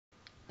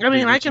I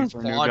mean, I reaching can for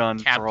a new applaud gun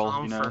for all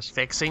Capcom he for knows.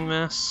 fixing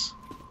this.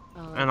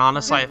 And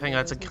honestly, I think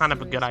that's a kind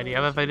of a good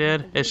idea that they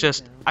did. It's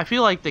just, I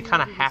feel like they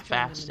kind of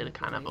half-assed it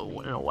kind of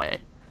in a way.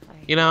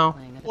 You know?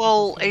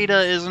 Well,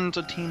 Ada isn't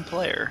a team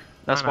player.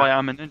 That's I know. why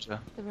I'm a ninja.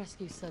 The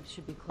rescue sub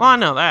should be close. Well, I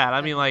know that.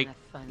 I mean, like,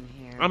 Having enough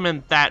fun here. I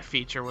meant that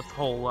feature with the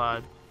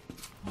whole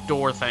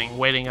door thing,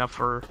 waiting up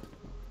for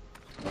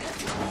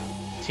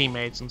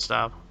teammates and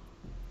stuff.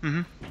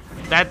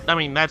 That, I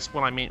mean, that's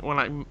what I mean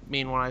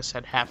when I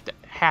said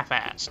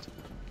half-assed.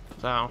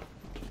 So.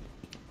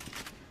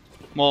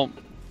 Well,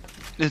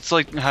 it's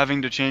like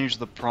having to change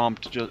the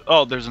prompt to just...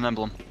 Oh, there's an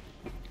emblem.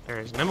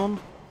 There's an emblem.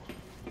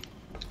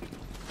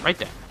 Right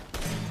there.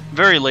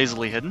 Very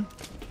lazily hidden.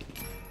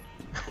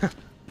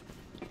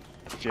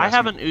 I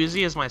have an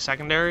Uzi as my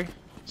secondary,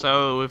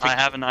 so if I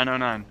have a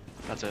 909.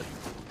 That's it.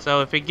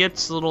 So if it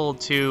gets a little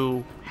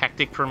too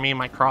hectic for me,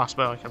 my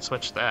crossbow, I can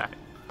switch to that.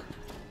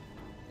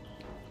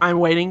 I'm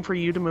waiting for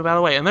you to move out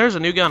of the way, and there's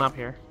a new gun up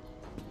here.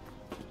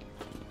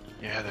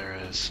 Yeah, there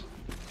is.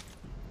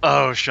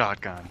 Oh,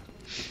 shotgun.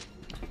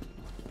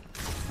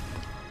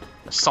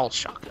 Assault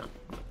shotgun.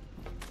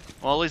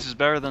 Well, at least it's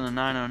better than a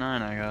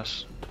 909, I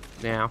guess.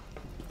 Yeah.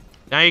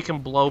 Now you can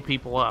blow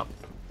people up.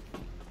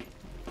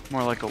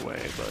 More like a way,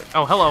 but...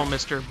 Oh, hello,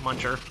 Mr.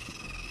 Muncher.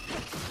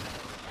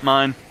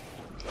 Mine.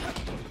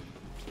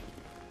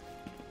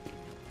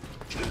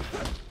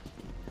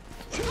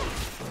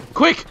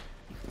 Quick!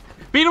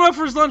 Beat him up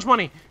for his lunch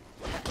money!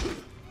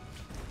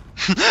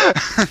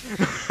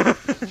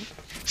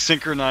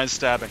 Synchronized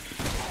stabbing.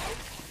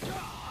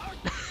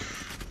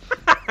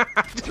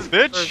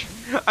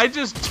 Bitch! I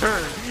just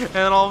turned, and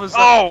then all of a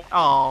sudden... Oh!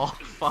 Oh,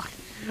 fuck.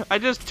 I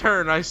just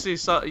turned, I see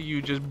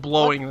you just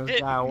blowing What this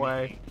hit guy me?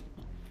 away.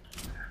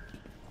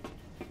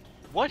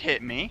 What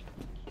hit me?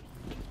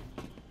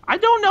 I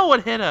don't know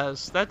what hit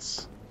us.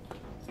 That's...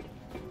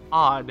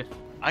 odd.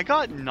 I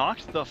got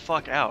knocked the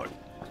fuck out.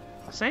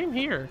 Same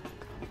here.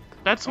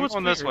 That's I'm what's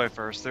going weird. this way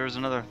first. There's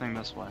another thing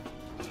this way.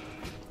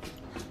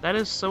 That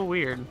is so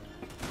weird.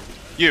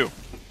 You.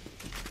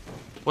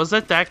 Was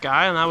that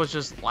guy and that was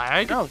just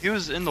lag? No, he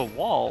was in the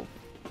wall.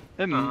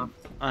 I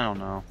don't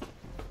know.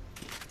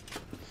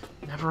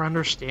 Never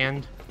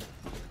understand.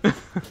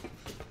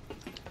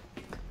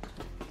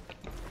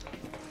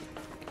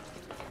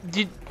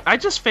 I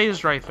just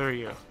phased right through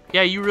you.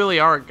 Yeah, you really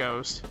are a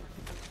ghost.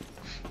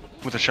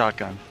 With a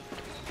shotgun.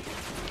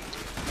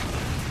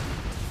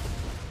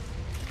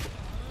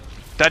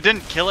 That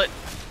didn't kill it.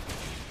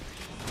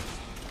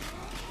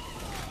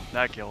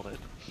 That killed it.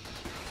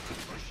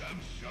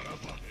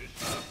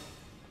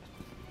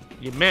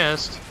 You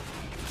missed.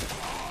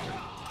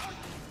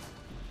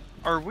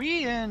 Are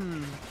we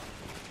in...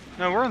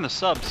 No, we're in the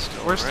sub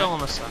still, We're right? still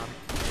in the sub.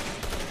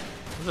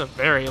 This is a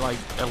very, like,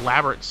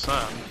 elaborate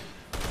sub.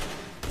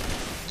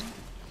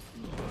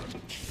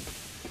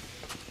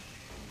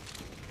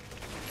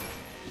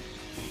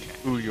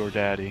 Ooh, your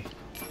daddy.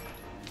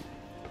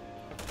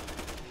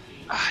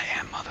 I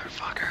am,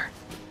 motherfucker.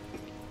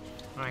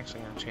 I'm actually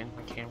gonna change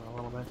my camera a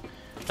little bit.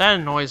 That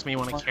annoys me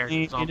when a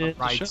character's on the Needed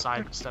right the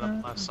side instead of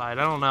shotgun. left side.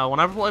 I don't know.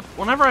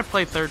 Whenever I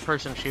play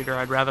third-person shooter,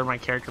 I'd rather my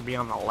character be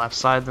on the left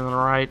side than the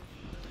right.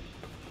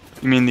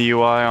 You mean the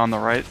UI on the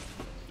right?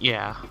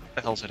 Yeah. What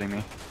the hell's hitting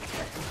me?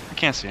 I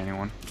can't see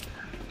anyone.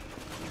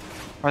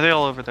 Are they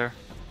all over there?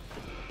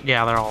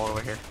 Yeah, they're all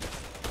over here.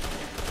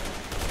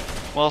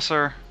 Well,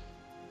 sir.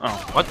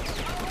 Oh. What?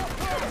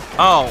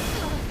 Oh,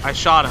 I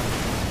shot him.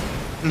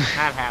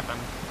 That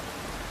happened.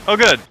 Oh,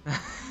 good.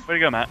 Way to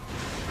go, Matt.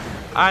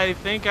 I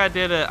think I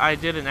did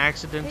an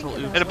accidental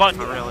oops. Hit a button.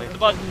 Not really. Hit a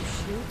button.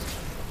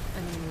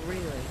 I mean,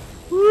 really.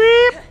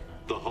 Weep.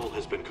 The hull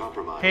has been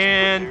compromised.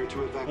 And Prepare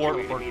to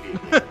evacuate warp.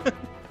 immediately.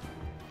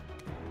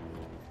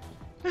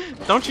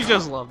 Don't you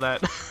just love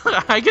that?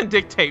 I can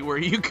dictate where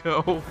you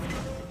go.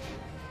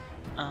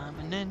 I'm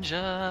a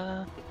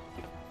ninja.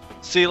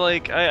 See,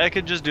 like, I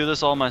could just do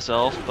this all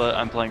myself, but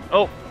I'm playing...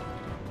 Oh!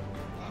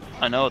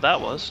 I know what that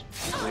was,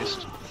 at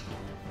least.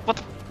 What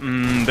the...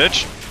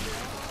 bitch.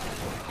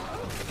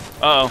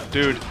 Uh-oh,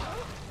 dude.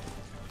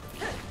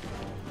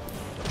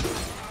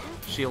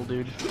 Shield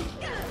dude.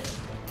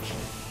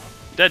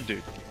 Dead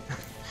dude.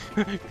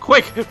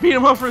 Quick! Beat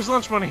him up for his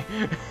lunch money!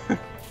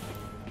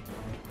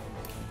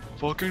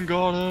 Fucking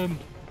got him.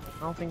 I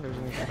don't think there's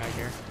anything back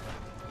here.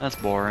 That's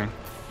boring.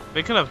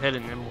 They could have hit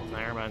an emblem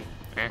there, but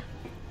eh.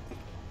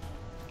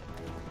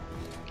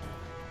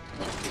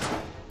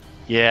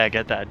 Yeah,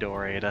 get that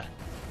door, Ada.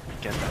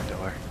 Get that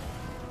door.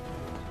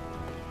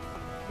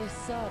 This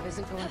sub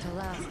isn't going to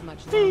last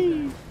much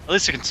longer. At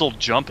least I can still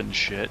jump and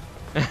shit.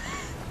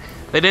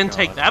 They didn't God.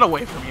 take that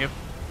away from you.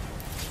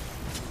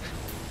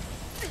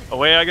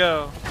 Away I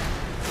go.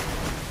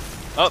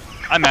 Oh,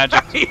 I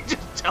magic. He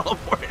just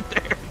teleported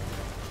there.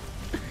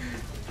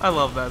 I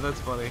love that. That's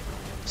funny.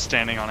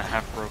 Standing on a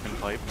half-broken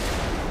pipe.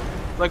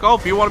 Like, oh,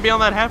 if you want to be on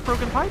that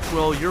half-broken pipe,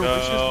 well, your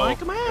wish is Go, my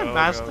command, go,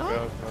 master.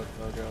 go.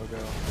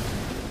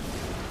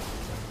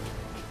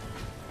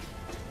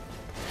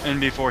 And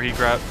before he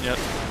grabbed... Yep.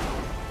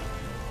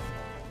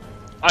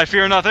 I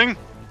fear nothing.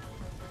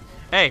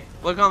 Hey,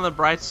 look on the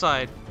bright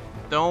side.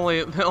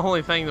 The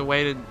only thing to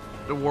wait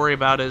to worry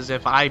about is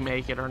if I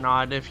make it or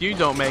not. If you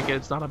don't make it,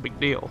 it's not a big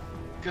deal.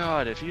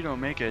 God, if you don't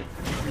make it,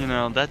 you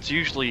know, that's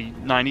usually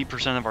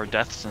 90% of our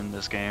deaths in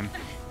this game.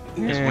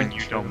 Is when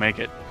you don't make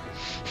it.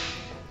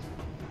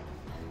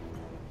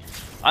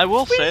 I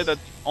will say that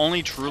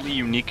only truly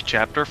unique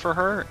chapter for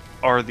her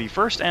are the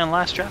first and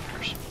last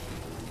chapters.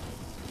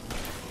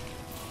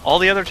 All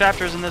the other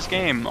chapters in this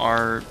game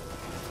are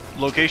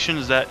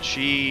locations that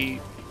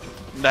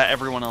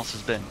everyone else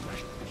has been,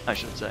 I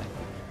should say.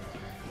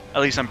 At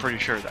least I'm pretty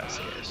sure that's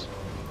the case.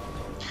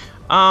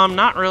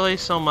 Not really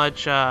so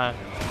much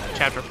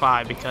chapter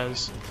 5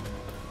 because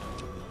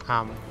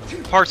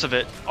parts of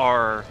it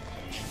are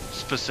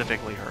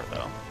specifically her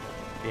though.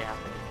 Yeah.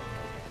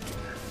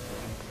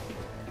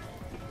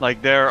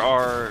 Like there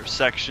are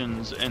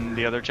sections in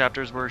the other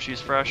chapters where she's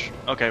fresh.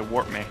 Okay,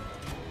 warp me.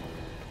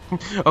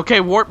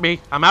 Okay, warp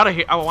me. I'm out of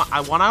here. I want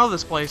out of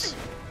this place.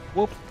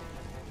 Whoop.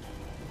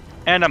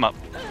 And I'm up.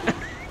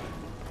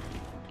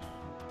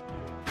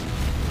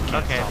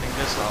 Okay, I think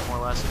this is more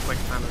or less a quick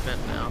time event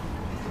now.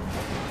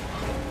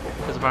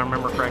 Because if I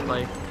remember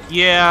correctly.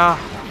 Yeah.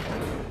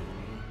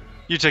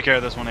 You take care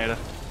of this one, Ada.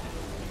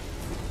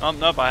 Oh,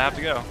 nope, I have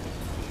to go.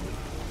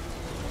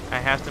 I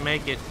have to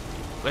make it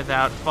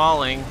without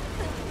falling.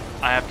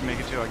 I have to make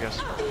it too, I guess.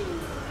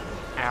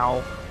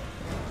 Ow.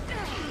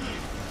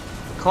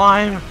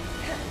 Climb.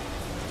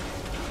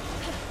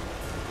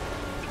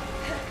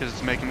 Because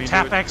it's making me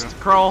Tap do it X too. to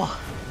crawl.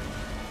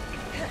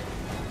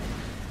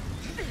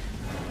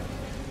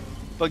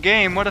 But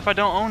game, what if I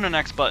don't own an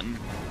X button?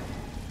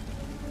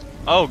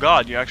 Oh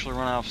god, you actually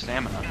run out of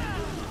stamina.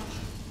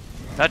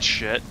 That's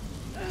shit.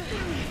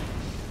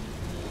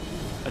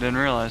 I didn't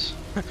realize.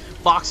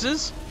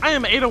 Boxes? I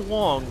am Ada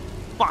Wong.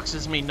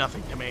 Boxes mean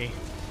nothing to me.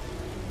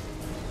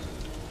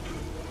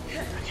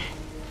 Okay.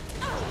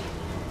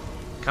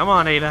 Come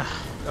on, Ada.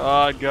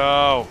 God,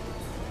 go.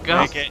 Go.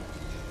 Make it.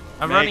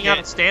 I'm Make running out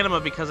it. of stamina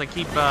because I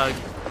keep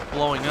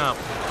blowing up.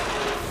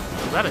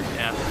 Was that a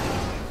death?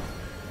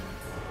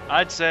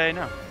 I'd say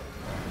no.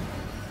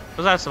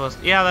 Was that supposed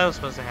to? Yeah, that was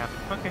supposed to happen.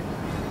 Okay.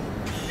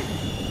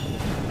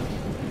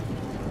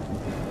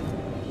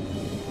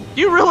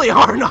 You really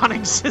are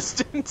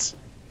non-existent.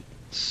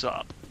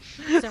 Sup.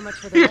 So much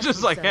for the You're lesson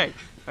just like, set. hey,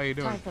 how you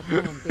doing? Time for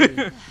plan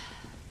B.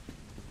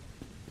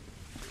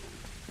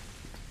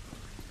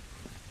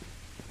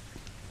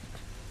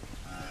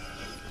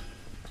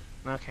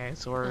 Okay,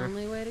 so we're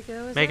Only way to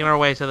go is making up. our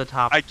way to the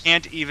top. I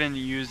can't even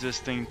use this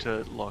thing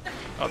to look.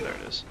 Oh, there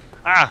it is.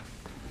 Ah!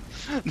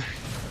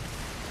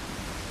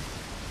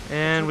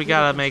 And we Torpedo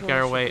gotta make control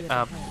our should way be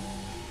up,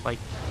 ahead. like,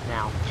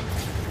 now.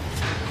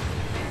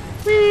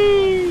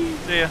 Whee!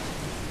 See ya.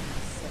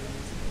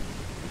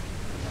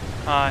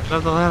 Hi.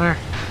 Love the ladder.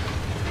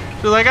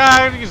 She's like,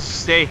 I can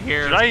just stay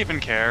here. Should I even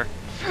care?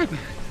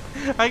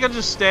 I can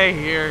just stay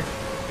here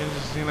and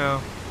just, you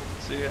know,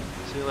 See ya.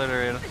 See you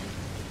later, Ada.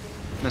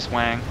 Miss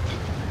Wang.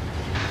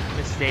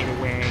 just stay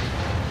away.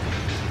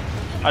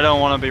 I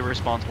don't want to be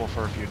responsible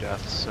for a few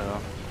deaths, so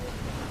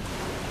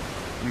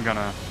I'm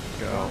gonna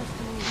go.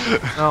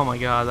 Oh my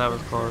god, that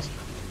was close.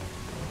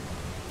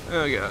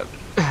 Oh god.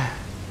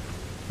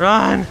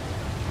 Run!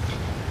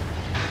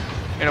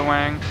 Ada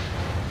Wang.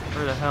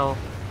 Where the hell?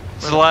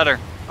 It's the ladder.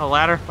 Oh,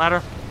 ladder,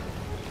 ladder.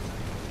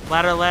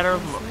 Ladder, ladder.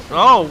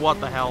 Oh, what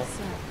the hell?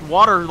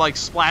 Water like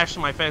splashed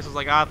in my face. I was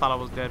like, I thought I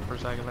was dead for a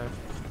second there.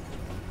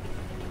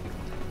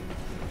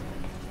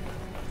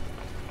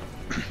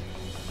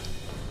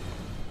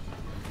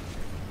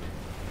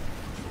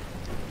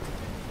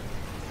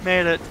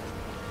 Made it.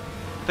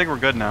 I think we're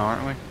good now,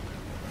 aren't we?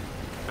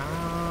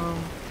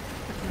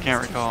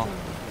 Can't recall.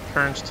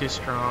 Turn's too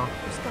strong.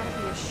 There's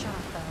gotta be a shot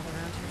valve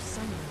around here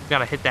somewhere.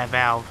 Gotta hit that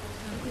valve.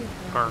 Gotta be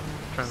a Or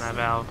valve. turn that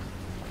valve.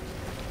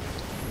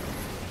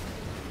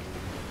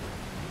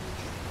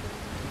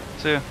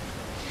 See ya.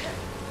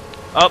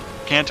 Oh,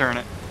 can't turn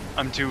it.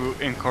 I'm too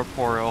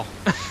incorporeal.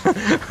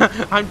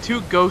 I'm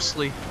too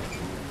ghostly.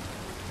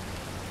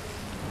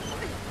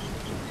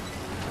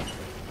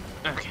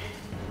 Okay.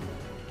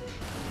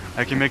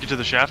 I can make it to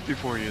the shaft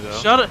before you,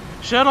 though.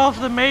 Shut off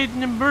the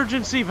maiden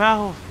emergency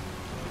valve.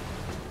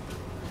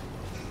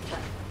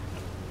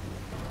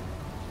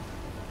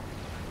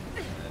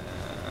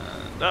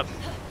 Up.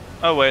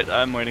 Oh wait,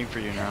 I'm waiting for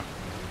you now.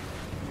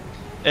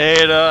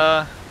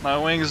 Ada, my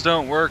wings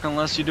don't work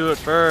unless you do it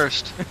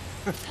first.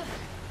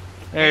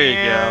 There you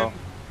go.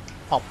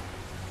 Pop.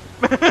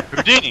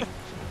 Houdini.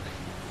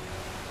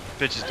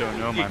 Bitches don't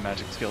know my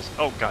magic skills.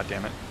 Oh god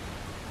damn it.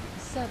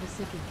 The sub is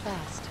sinking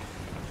fast.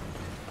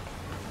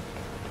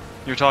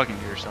 You're talking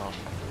to yourself.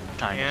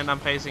 Kind And I'm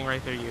pacing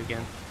right through you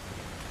again.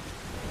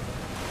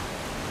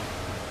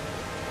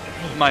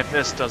 of. My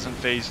fist doesn't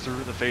phase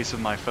through the face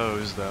of my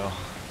foes, though.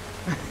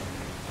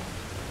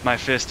 My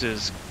fist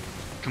is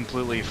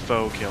completely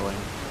foe killing.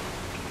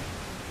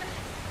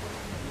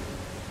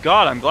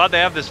 God, I'm glad they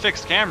have this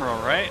fixed camera,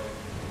 right?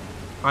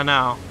 I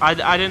know. I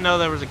didn't know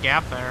there was a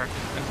gap there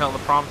until the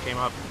prompt came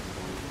up.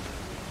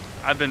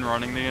 I've been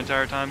running the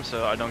entire time,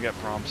 so I don't get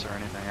prompts or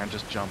anything. I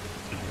just jump.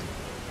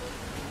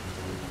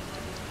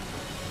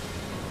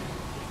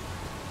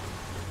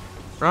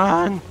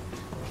 Run!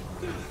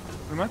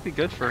 We might be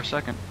good for a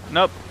second.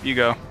 Nope, you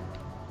go.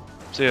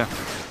 See ya.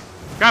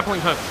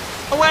 Grappling hook!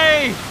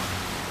 Away!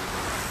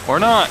 Or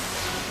not.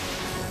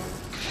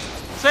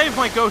 Save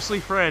my ghostly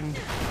friend!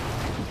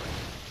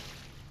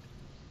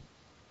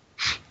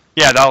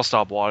 Yeah, that'll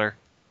stop water.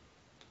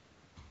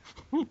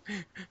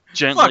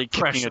 Gently Fuck kicking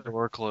pressure. a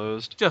door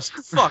closed. Just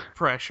fuck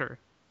pressure.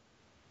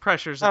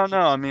 Pressure's Oh no,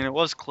 I mean it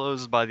was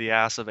closed by the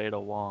ass of Ada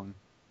Wong.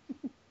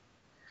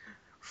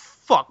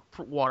 Fuck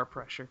water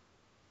pressure.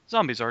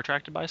 Zombies are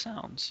attracted by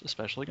sounds,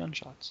 especially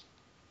gunshots.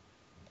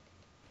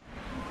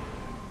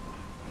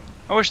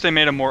 I wish they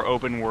made a more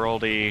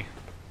open-worldy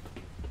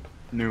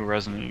new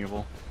Resident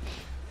Evil.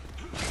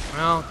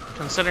 Well,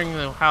 considering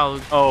how...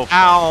 Oh,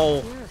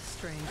 Ow! You're a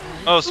stranger.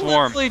 oh,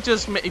 Swarm. Literally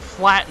just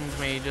flattened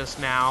me just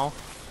now.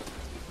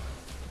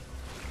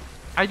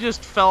 I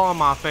just fell on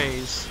my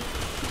face.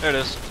 There it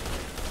is.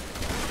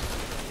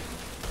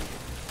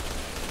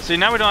 See,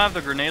 now we don't have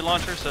the grenade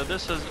launcher, so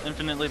this has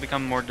infinitely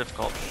become more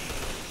difficult.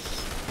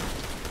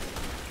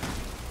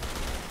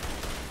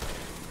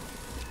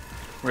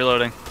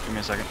 Reloading. Give me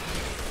a second.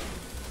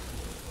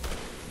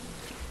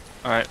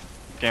 Alright,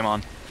 game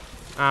on.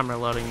 I'm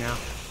reloading now.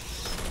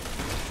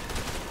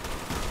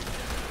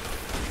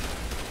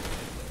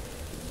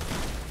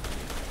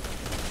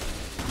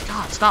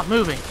 God, stop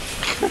moving.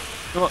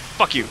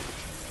 Fuck you.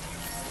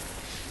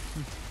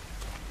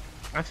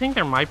 I think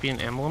there might be an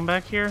emblem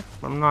back here.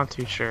 I'm not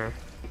too sure.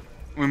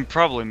 We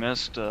probably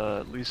missed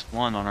at least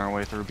one on our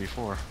way through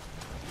before.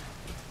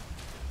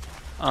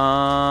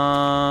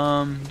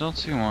 Don't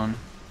see one.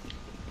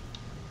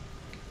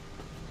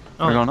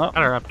 Oh, We're going up.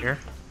 Better up here.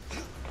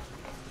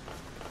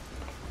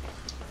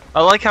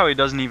 I like how he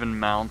doesn't even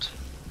mount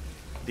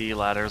the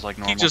ladders like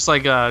normal. He just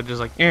like, yeah,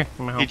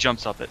 He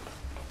jumps up it.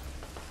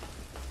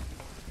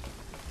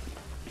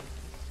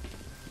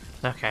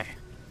 Okay.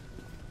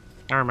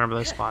 I remember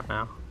this spot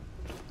now.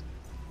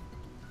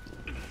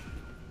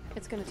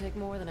 It's gonna take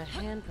more than a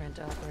handprint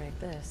to operate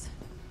this.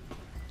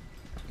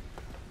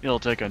 It'll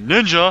take a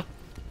ninja.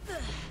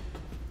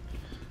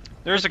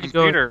 There's a Let me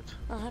go- computer.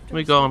 I'll have to Let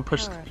me go restore and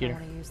push the power if computer. I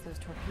want to use those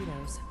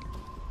torpedoes.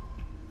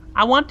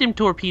 I want them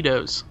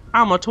torpedoes.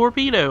 I'm a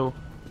torpedo.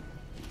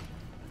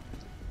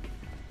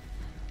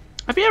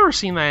 Have you ever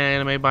seen that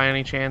anime by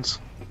any chance?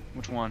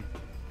 Which one?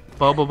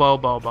 Bobo Bo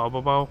Bo Bo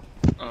Bo Bo.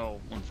 Oh,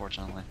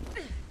 unfortunately.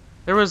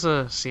 There was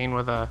a scene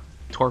with a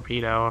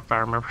torpedo, if I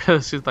remember.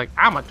 This is like,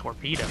 I'm a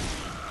torpedo.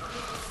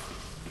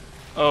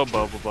 Oh,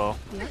 Bobo.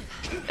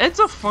 It's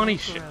a funny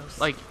Gross.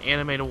 like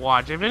anime to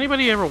watch. If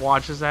anybody ever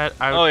watches that,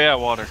 Oh yeah,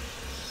 water.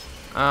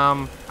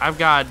 I've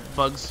got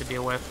bugs to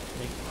deal with.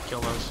 Let me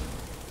kill those.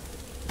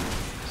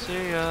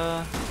 See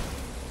ya.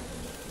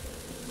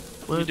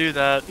 You Would do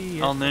that,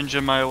 be I'll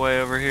ninja my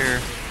way over here.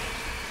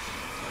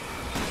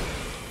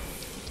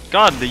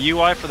 God, the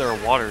UI for their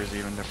water is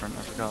even different.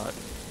 I forgot.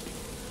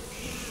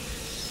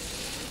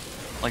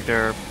 Like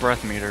their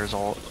breath meter is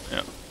all.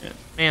 Yeah.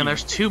 Man,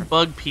 there's two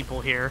bug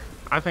people here.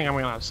 I think I'm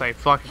gonna say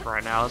fuck it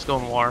right now. Let's go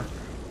in the water.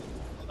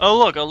 Oh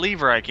look, a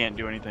lever I can't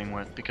do anything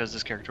with because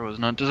this character was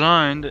not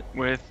designed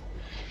with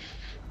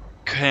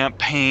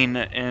campaign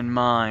in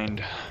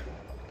mind.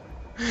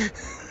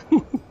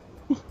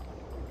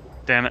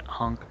 Damn it,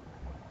 hunk.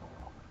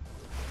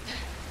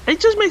 It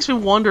just makes me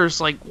wonder.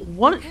 It's like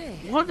what? Okay.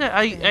 What?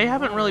 I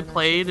haven't really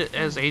played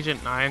as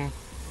Agent 9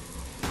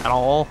 at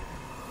all.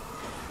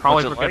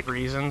 Probably What's for it good like?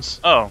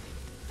 reasons. Oh,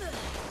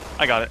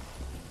 I got it.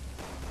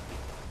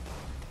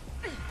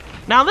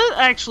 Now that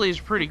actually is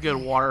pretty good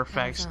water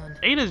effects. Hands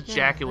on. Ada's Now,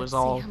 jacket let's was see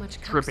all how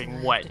much coaxing I dripping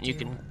have wet. to And you do.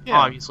 can Yeah.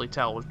 obviously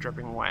tell it was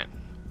dripping wet.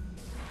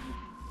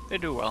 They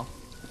do well.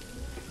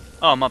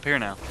 Oh, I'm up here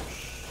now. The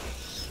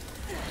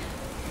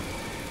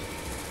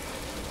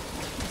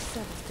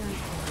sub is done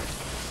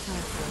for.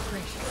 Time for a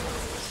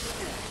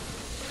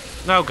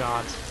gracious. No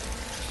God.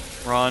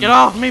 Run. Get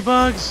off me,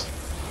 bugs!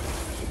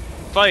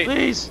 Fight.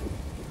 Please!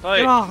 Fight.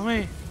 Get off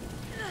me!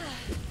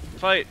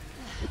 Fight.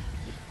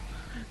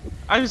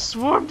 I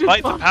swarmed to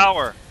Fight the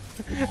power.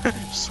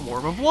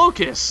 Swarm of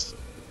locusts!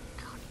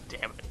 God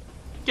damn it.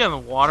 Get in the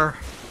water.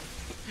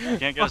 Can't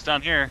get us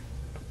down here.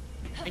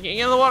 I can't get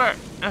in the water!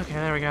 Okay,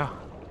 there we go.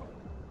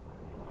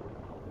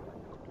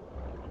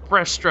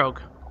 Breaststroke.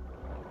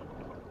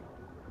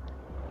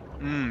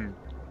 Mmm.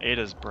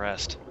 Ada's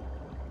breast.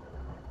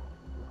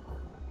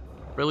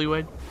 Really,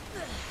 Wade?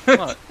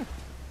 What?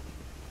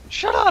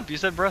 Shut up! You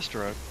said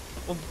breaststroke.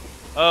 Well,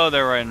 oh,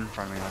 they're right in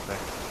front of me, aren't they?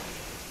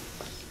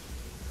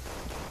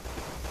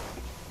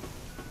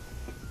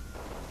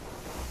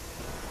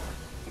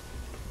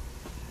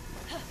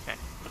 Okay.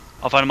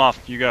 I'll fight him off.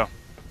 You go.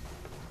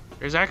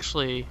 There's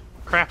actually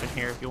crap in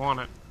here if you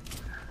want it.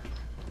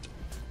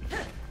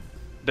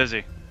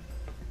 Busy.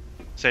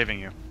 Saving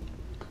you.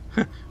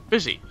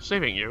 Busy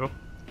saving you.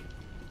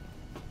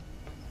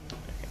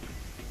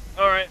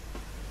 Alright.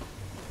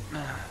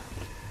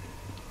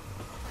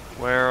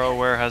 Where, oh,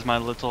 where has my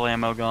little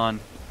ammo gone?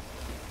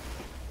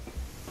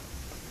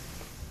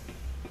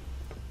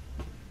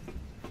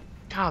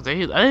 God,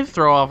 they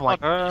throw off like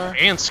Fucker.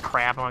 ants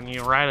crap on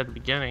you right at the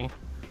beginning.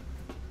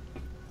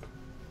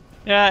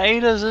 Yeah,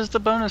 Ada's is the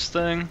bonus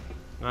thing.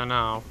 I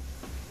know.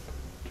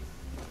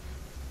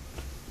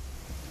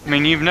 I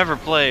mean, you've never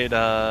played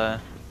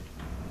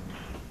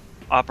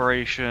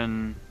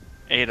Operation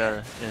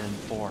Ada in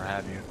 4,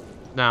 have you?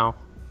 No.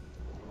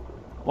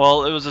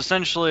 Well, it was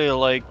essentially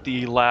like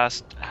the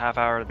last half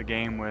hour of the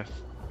game with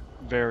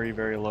very,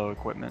 very low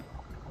equipment.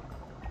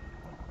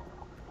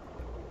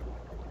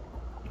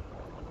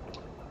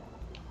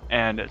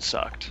 And it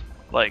sucked.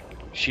 Like,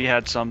 she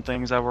had some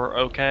things that were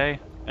okay,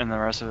 and the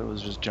rest of it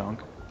was just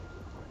junk.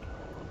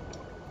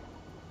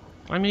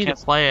 I need to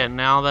play it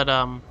now that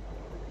I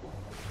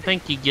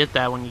think you get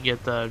that when you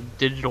get the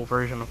digital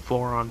version of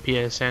 4 on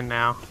PSN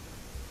now.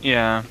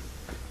 Yeah.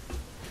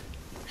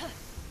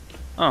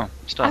 Oh,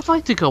 stuff. I'd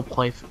like to go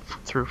play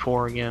through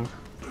 4 again.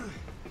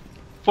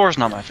 4 is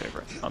not my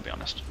favorite, I'll be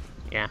honest.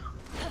 Yeah.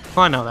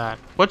 Well, I know that.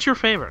 What's your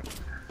favorite?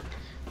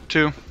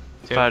 2,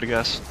 if I had to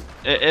guess.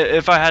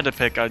 If I had to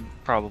pick, I'd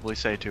probably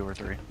say 2 or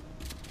 3.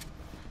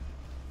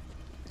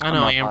 I I'm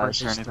know not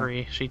Amber's biased or is anything.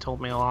 3. She told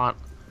me a lot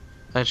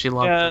that she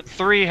loved Yeah, it.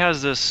 3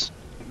 has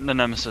the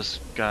Nemesis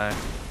guy.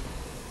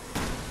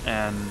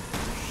 And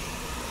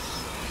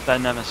that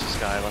Nemesis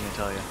guy, let me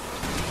tell you.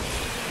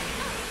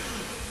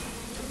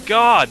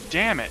 God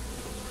damn it!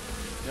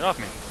 Get off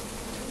me.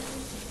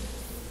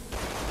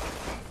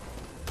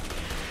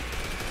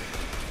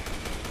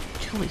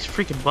 Kill these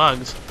freaking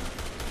bugs.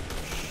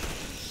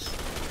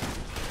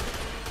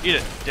 Eat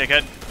it,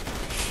 dickhead.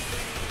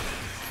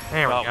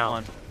 There we Got go.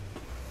 one.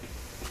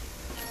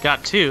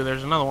 Got 2.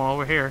 There's another one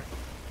over here.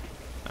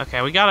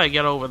 Okay, we gotta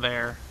get over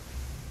there.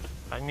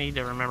 I need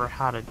to remember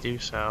how to do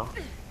so.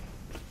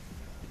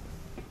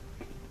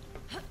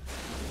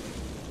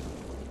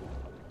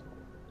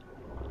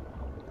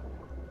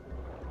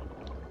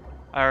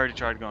 I already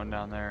tried going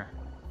down there.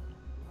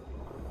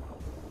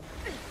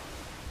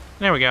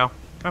 There we go.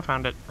 I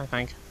found it, I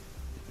think.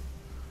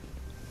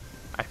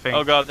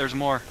 Oh god, there's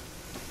more.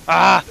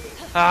 Ah!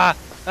 Ah!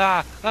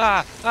 Ah!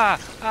 Ah! Ah!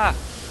 Ah!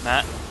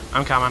 Matt,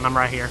 I'm coming. I'm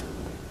right here.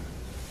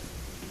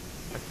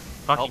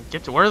 Fucking Help.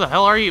 get to where the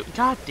hell are you?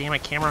 God damn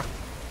it, camera.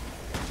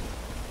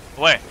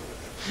 away.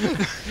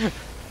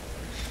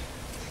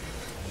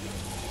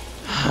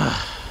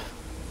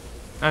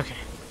 Okay.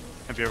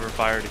 Have you ever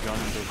fired a gun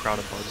into a crowd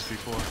of bugs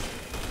before?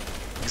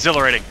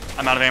 Exhilarating.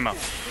 I'm out of ammo.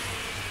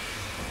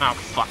 Oh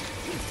fuck.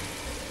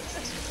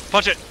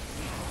 Punch it.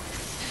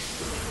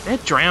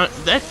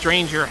 That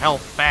drains your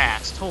health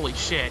fast. Holy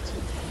shit.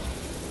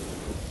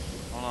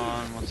 Hold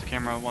on. Once the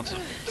camera wants to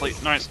play.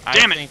 Nice. I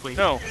Damn it. think we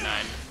No.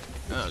 died.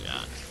 Oh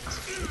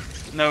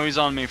god. No, he's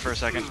on me for a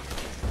second.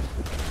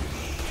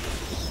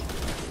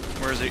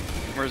 Where is he?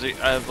 Where is he?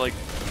 I have like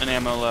an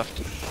ammo left.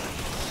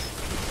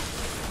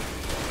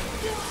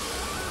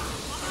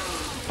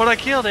 But I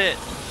killed it.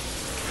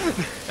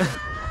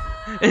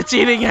 It's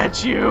eating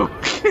at you.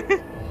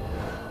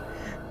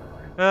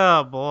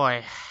 Oh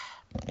boy.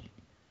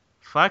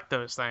 Fuck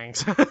those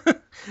things.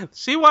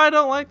 See why I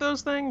don't like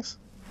those things?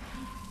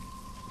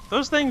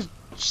 Those things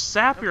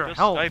sap your Just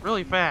health Skype.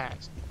 really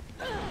fast.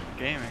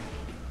 Gaming.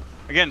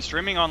 Again,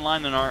 streaming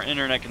online on our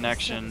internet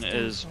connection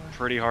is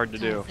pretty hard to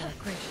do. Time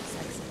for a gracious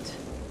exit.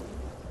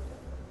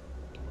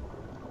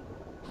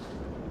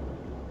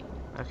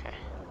 Okay.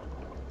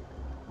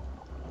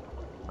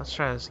 Let's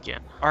try this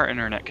again. Our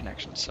internet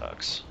connection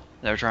sucks.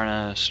 They're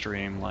trying to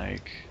stream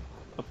like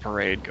a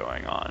parade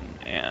going on,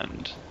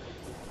 and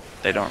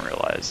they don't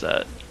realize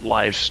that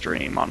live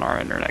stream on our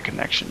internet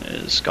connection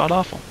is god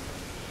awful.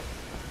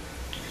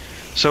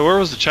 So where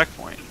was the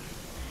checkpoint?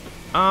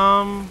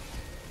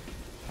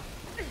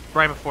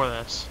 Right before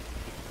this.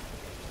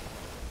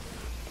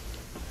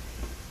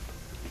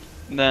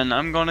 Then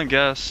I'm gonna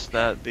guess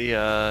that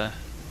the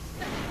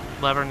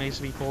Lever needs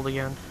to be pulled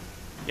again.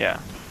 yeah,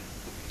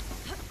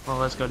 Well,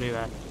 let's go do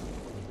that.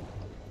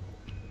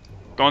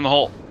 go in the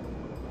hole.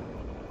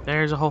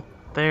 There's a hole.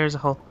 There's a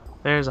hole.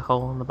 There's a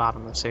hole in the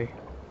bottom of the sea.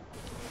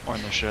 Or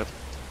in the ship,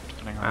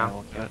 depending on how Wow. you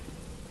look at it.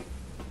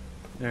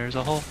 There's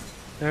a hole.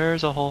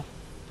 There's a hole.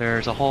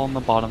 There's a hole in the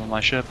bottom of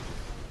my ship.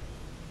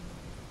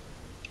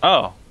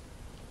 Oh.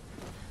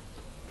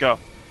 Go.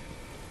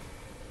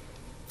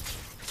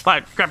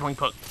 Fire, grappling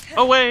hook.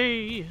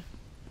 Away!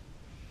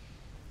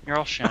 You're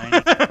all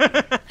shiny.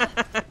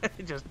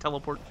 Just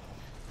teleport.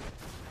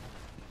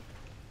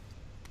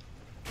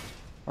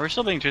 Are we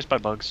still being chased by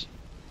bugs?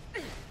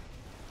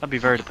 That'd be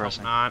very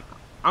depressing. Not.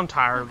 I'm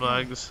tired of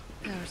bugs.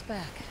 Power's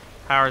back.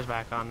 Power's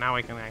back on. Now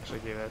we can actually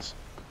do this.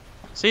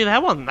 See,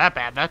 that wasn't that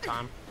bad that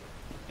time.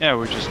 Yeah,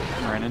 we just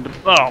ran into.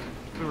 Oh!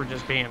 We were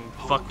just being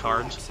Hold fucktards.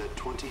 collapse at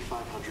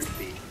 2,500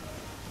 feet.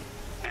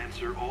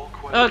 Answer all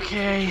questions.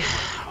 Okay,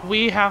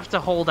 we have to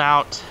hold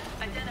out.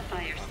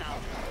 Identify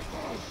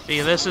yourself.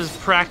 See, this is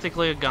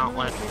practically a I'm a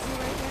gauntlet. little busy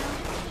right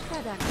now.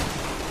 Try back.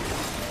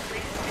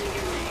 Please say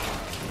your name.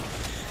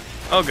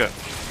 Oh, good.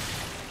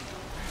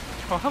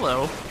 Oh,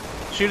 hello.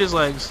 Shoot his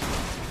legs.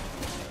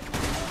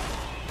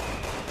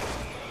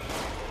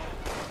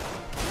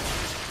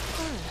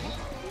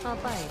 Alright. I'll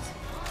bite.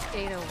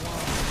 801.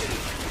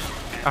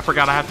 I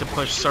forgot I have to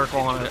push circle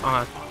on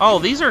a. Oh,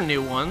 these are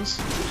new ones.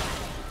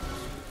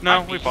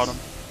 No, we fought him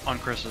on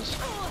Chris's.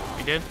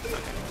 We did?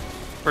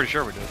 Pretty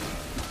sure we did.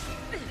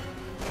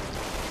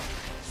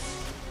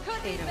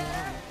 801.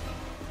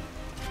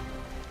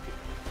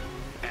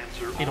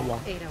 Answer Need a all,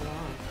 wall. 801.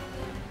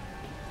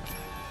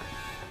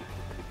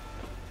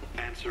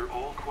 answer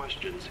all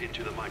questions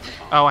into the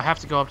microphone. Oh, I have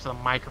to go up to the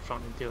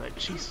microphone and do it.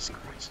 Jesus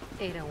Christ.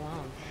 801.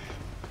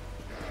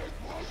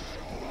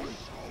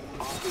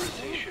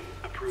 Authorization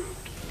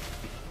approved.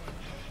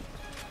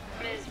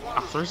 Ms. Wong,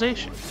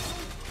 Authorization.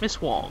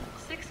 Miss Wong.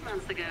 6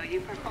 months ago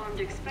you performed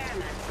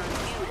experiments on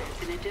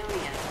humans in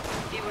Edonia.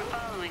 You were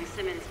following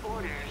Simmons'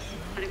 orders,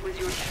 but it was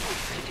your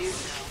choice to do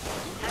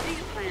so. How do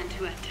you plan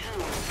to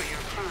atone for your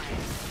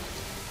crimes?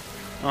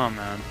 Oh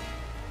man.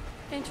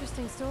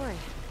 Interesting story.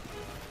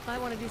 I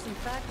want to do some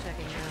fact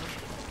checking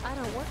now. I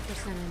don't work for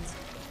Simmons.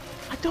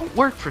 I don't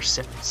work for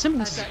Simmons.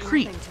 Simmons I've is a got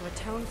creep. nothing to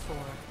atone for.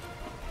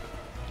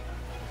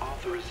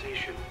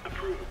 Authorization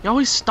approved. He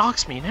always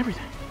stalks me and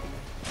everything.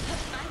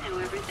 I know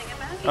everything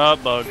about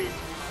you. Bug. Ms. Wong.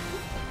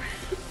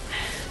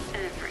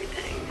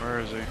 Everything. Where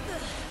is he? I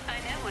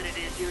know what it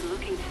is you're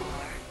looking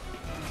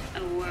for.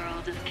 A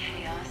world of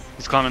chaos.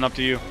 He's climbing up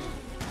to you.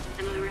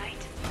 Am I right?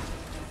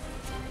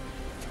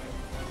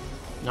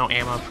 No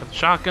ammo for the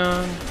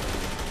shotgun.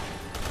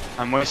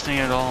 I'm wasting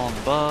it all on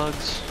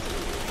bugs.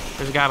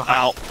 There's a guy behind.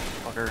 Ow.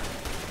 Fucker.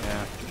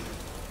 Yeah.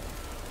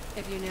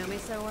 If you know me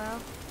so well,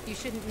 you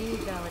shouldn't need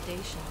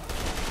validation.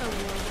 A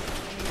world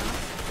of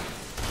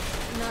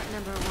chaos? Not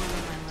number one on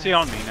my list. See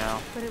on me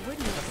now. But it would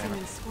make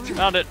Simmons squirm.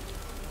 Found it.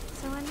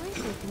 So I might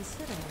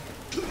reconsider.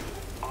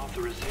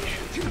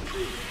 Authorization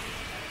approved.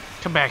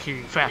 Come back here,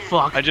 you fat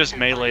fuck. I just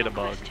Final meleeed a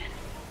bug question.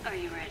 Are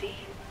you ready?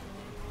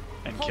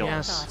 and Hold killed that him.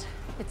 Yes. thought.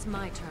 It's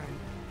my turn.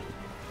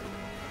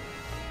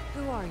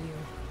 Who are you?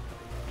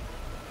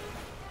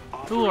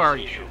 Who are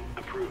you? Authorization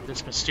approved.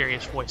 This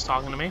mysterious voice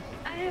talking to me.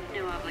 I have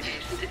no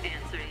obligation to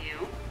answer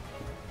you.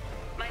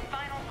 My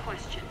final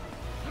question.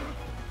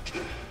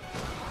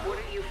 What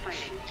are you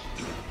fighting?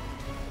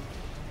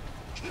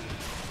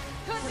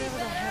 Whatever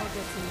the hell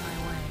gets in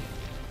my way.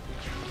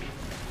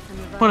 And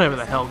the Whatever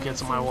the virus hell only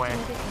gets in my seems way. to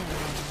get in the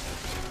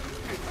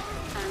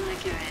I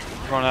like your answer.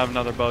 We're gonna have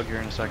another bug here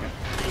in a second.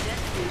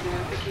 Identity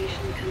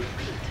verification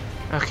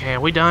complete. Okay, are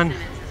we done?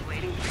 Simmons is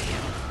waiting for you.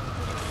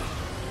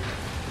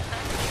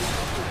 I'm looking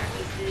forward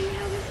to seeing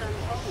how this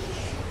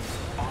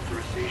unfolds.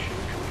 Authorization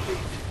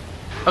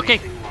complete. Okay,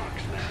 Releasing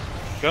locks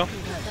now. Go. way.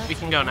 That's we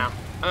can go now.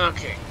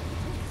 Okay,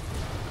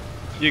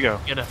 You go.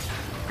 get a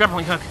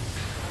grappling hook.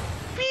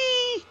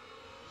 Whee!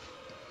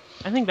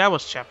 I think that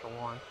was chapter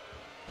 1.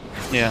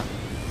 Yeah.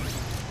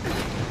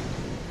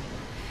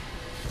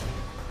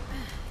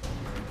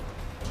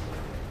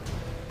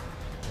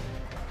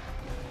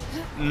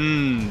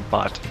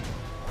 But.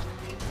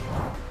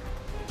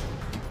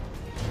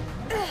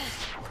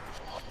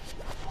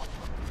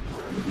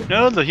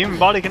 No, the human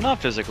body cannot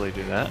physically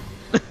do that.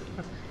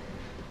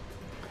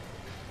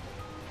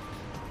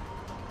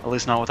 At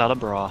least not without a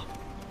bra.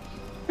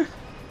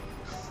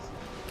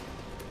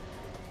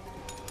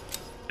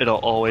 It'll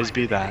always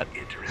be that.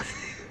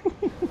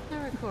 Interesting. a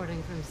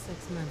recording from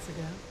 6 months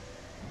ago.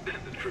 Then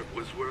the trip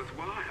was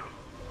worthwhile.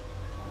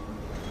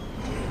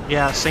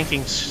 Yeah, a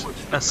sinking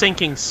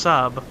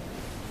sub.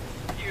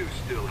 You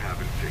still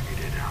haven't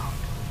figured it out.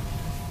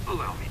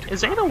 Allow me to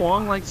Is Ada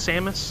Wong like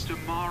Samus?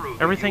 Tomorrow,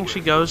 the Everything she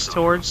US goes will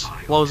towards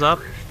suffer blows up.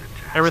 terrorist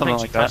attacks Everything Something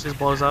she like that. touches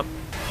blows up.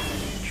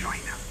 in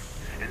China,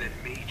 and then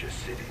major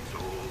cities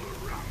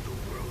all around the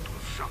world will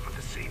suffer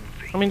the same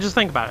fate. I mean, just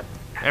think about it.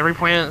 Every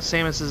planet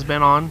Samus has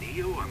been on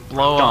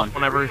blow Done. up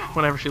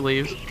whenever she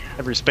leaves.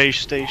 Every space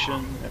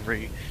station,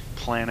 every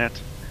planet.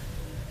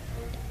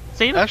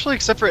 Zeta? Actually,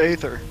 except for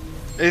Aether.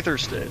 Aether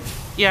stayed.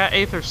 Yeah,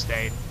 Aether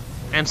stayed.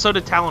 And so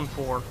did Talon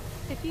 4.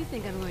 If you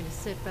think I'm going to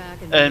sit back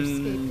and be your And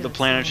the scapegoat,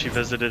 planet she Simmons,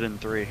 visited in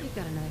 3. You've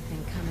got another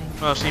thing coming.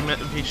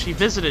 Well, she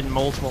visited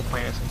multiple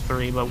planets in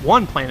 3, but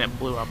one planet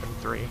blew up in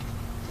 3.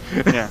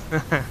 Yeah.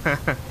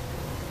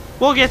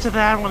 We'll get to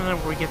that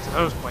whenever we get to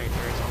those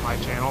playthroughs on my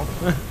channel.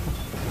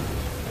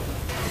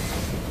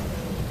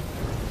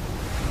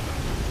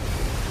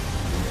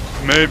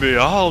 Maybe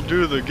I'll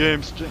do the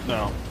game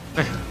no.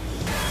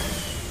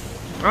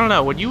 I don't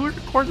know, would you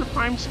record the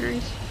Prime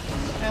series?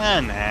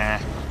 Nah.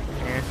 Yeah.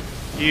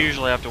 You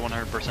usually have to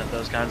 100%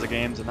 those kinds of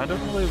games, and I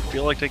don't really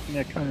feel like taking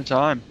that kind of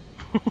time.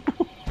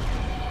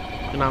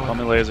 You know, Call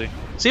me lazy.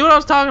 see what I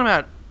was talking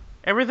about?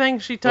 Everything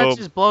she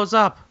touches blows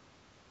up.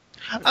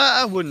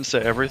 I wouldn't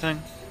say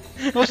everything.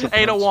 Most of the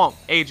Ada points. Wong,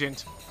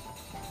 agent.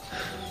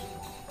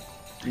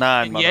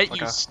 Nah, And yet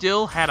you motherfucker.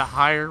 still had a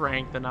higher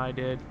rank than I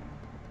did.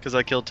 Because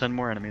I killed 10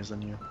 more enemies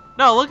than you.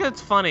 No, look,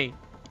 it's funny.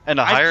 And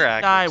a I higher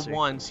did die accuracy.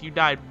 once. You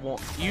died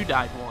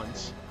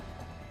once.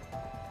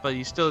 But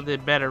you still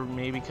did better than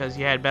me because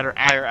you had better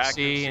Higher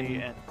accuracy,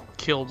 accuracy and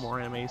killed more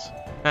enemies.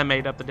 That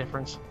made up the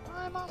difference.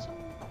 I'm awesome.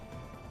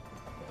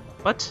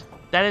 But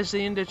that is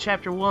the end of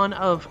chapter 1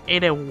 of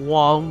Ada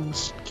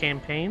Wong's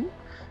campaign.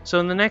 So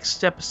in the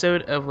next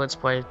episode of Let's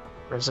Play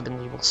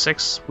Resident Evil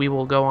 6, we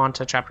will go on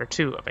to chapter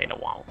 2 of Ada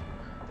Wong.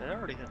 They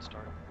already hit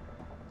start.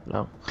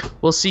 No.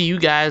 We'll see you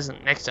guys in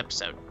the next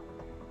episode.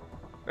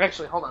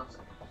 Actually, hold on a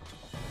second.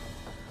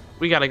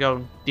 We gotta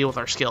go deal with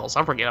our skills.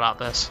 I forget about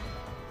this.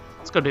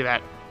 Let's go do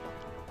that.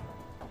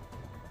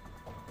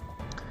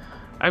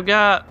 I've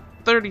got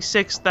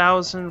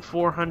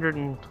 36,400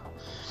 and...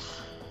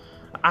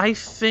 I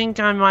think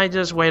I might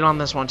just wait on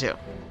this one too.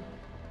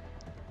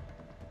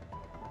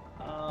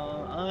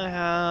 I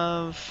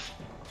have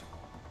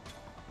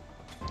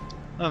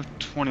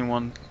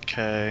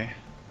 21k.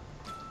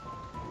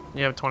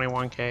 You have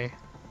 21k.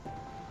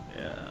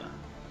 Yeah.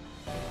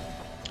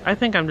 I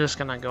think I'm just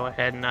gonna go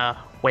ahead and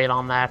wait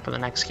on that for the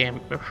next game,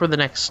 for the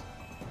next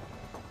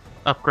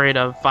upgrade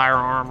of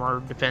firearm or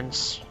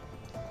defense.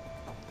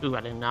 Ooh,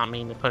 I did not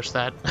mean to push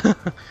that.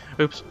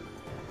 Oops.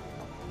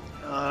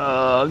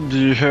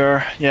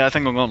 Yeah, I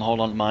think I'm gonna hold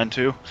on to mine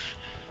too.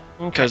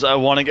 Because I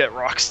want to get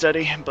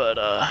Rocksteady, but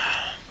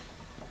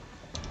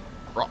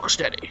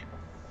Rocksteady.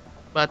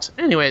 But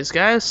anyways,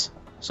 guys,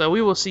 so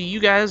we will see you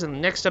guys in the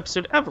next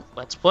episode of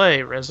Let's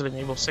Play Resident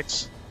Evil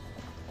 6.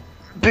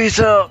 peace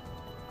out.